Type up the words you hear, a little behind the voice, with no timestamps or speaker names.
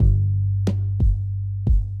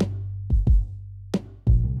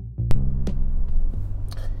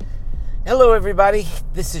Hello everybody,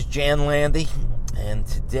 this is Jan Landy, and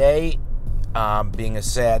today, being a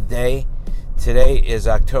sad day, today is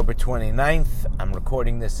October 29th. I'm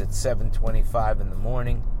recording this at 7:25 in the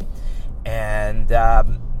morning, and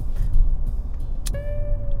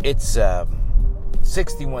it's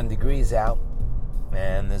 61 degrees out,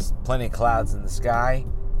 and there's plenty of clouds in the sky,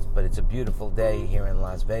 but it's a beautiful day here in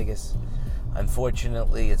Las Vegas.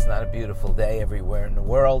 Unfortunately, it's not a beautiful day everywhere in the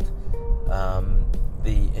world.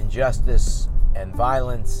 The injustice and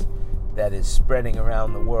violence that is spreading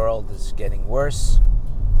around the world is getting worse,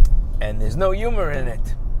 and there's no humor in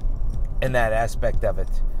it, in that aspect of it.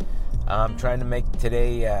 I'm trying to make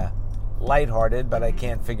today lighthearted, but I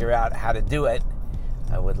can't figure out how to do it.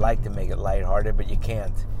 I would like to make it lighthearted, but you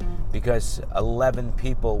can't, because 11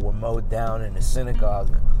 people were mowed down in a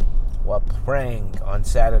synagogue while praying on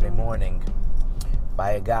Saturday morning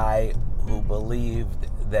by a guy who believed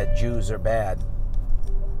that Jews are bad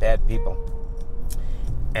people.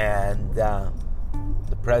 And the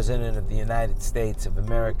President of the United States of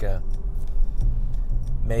America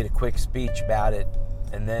made a quick speech about it,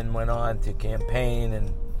 and then went on to campaign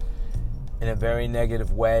and in a very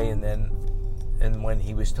negative way. And when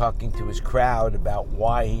he was talking to his crowd about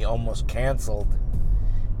why he almost canceled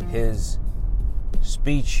his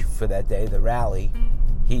speech for that day, the rally,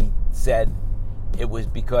 he said it was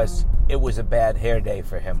because it was a bad hair day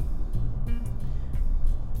for him.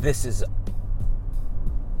 This is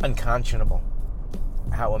unconscionable,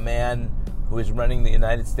 how a man who is running the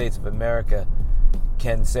United States of America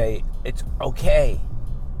can say it's okay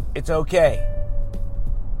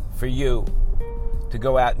for you to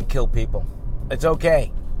go out and kill people. It's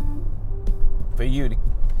okay for you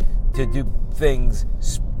to do things,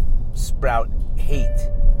 sprout hate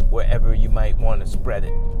wherever you might want to spread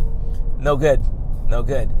it. No good.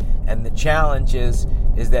 And the challenge is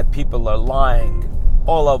that people are lying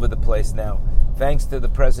all over the place now, thanks to the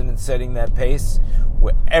president setting that pace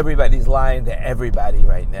where everybody's lying to everybody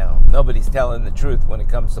right now. Nobody's telling the truth when it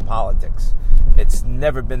comes to politics. It's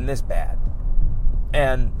never been this bad.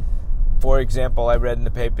 And, for example, I read in the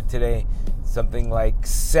paper today something like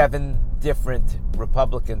 7 different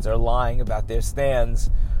Republicans are lying about their stands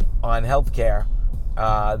on health care,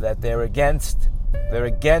 that they're against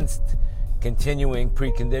continuing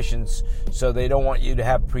preconditions, so they don't want you to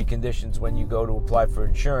have preconditions when you go to apply for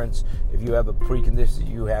insurance. If you have a precondition,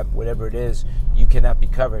 you have whatever it is, you cannot be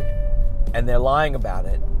covered. And they're lying about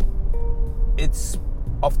it. It's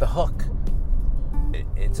off the hook.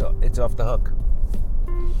 It's off the hook.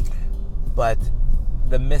 But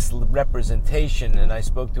the misrepresentation, and I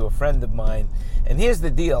spoke to a friend of mine, and here's the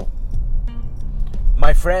deal.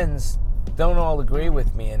 My friends don't all agree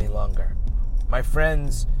with me any longer. My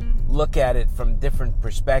friends look at it from different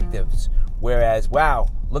perspectives, whereas, wow,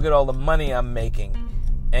 look at all the money I'm making.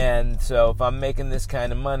 And so if I'm making this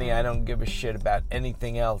kind of money, I don't give a shit about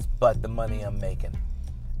anything else but the money I'm making.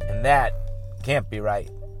 And that can't be right.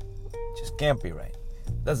 Just can't be right.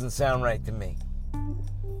 Doesn't sound right to me.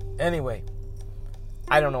 Anyway,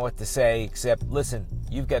 I don't know what to say except, listen,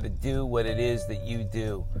 you've got to do what it is that you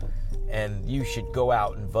do. And you should go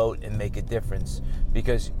out and vote and make a difference,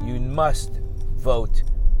 because you must vote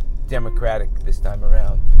Democratic this time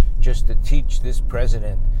around, just to teach this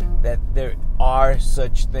president that there are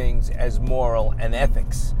such things as moral and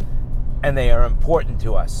ethics, and they are important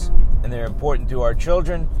to us, and they're important to our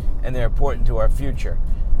children, and they're important to our future,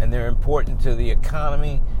 and they're important to the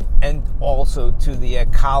economy and also to the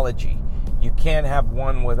ecology. You can't have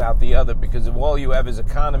one without the other, because if all you have is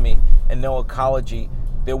economy and no ecology,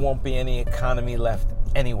 there won't be any economy left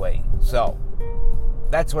anyway. So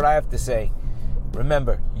that's what I have to say.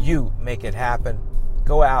 Remember, you make it happen.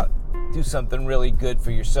 Go out, do something really good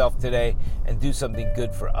for yourself today, and do something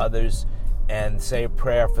good for others, and say a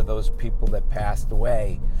prayer for those people that passed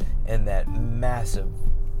away in that massive,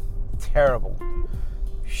 terrible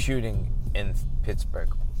shooting in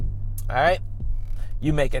Pittsburgh. All right?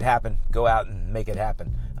 You make it happen. Go out and make it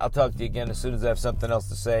happen. I'll talk to you again as soon as I have something else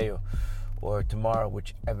to say, or tomorrow,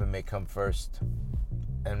 whichever may come first.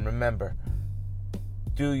 And remember,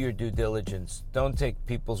 do your due diligence. Don't take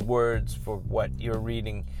people's words for what you're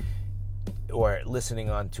reading or listening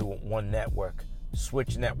on to one network.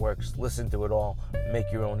 Switch networks, listen to it all,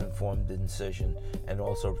 make your own informed decision, and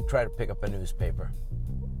also try to pick up a newspaper.